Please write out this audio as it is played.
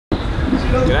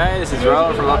G'day, this is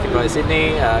Rowan from Occupy Sydney.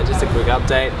 Just a quick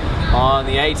update. On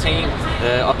the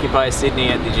 18th, Occupy Sydney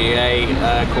at the GA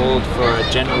called for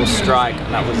a general strike,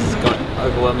 and that got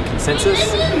overwhelming consensus.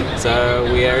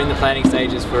 So we are in the planning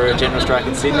stages for a general strike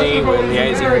in Sydney. We're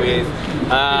liaising with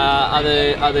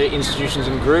other institutions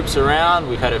and groups around.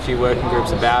 We've had a few working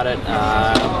groups about it.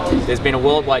 There's been a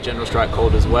worldwide general strike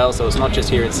called as well, so it's not just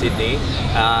here in Sydney.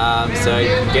 So you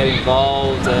can get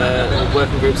involved.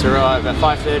 Working groups arrive at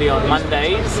 5:30 on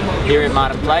Mondays here in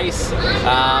Martin Place.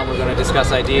 We're going to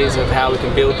discuss ideas of how we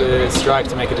can build the strike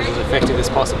to make it as effective as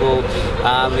possible,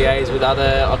 liaise with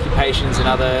other occupations and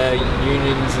other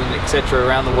unions and etc.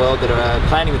 around the world that are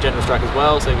planning the general strike as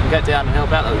well. So if you can get down and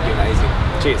help out, that would be amazing.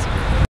 Cheers.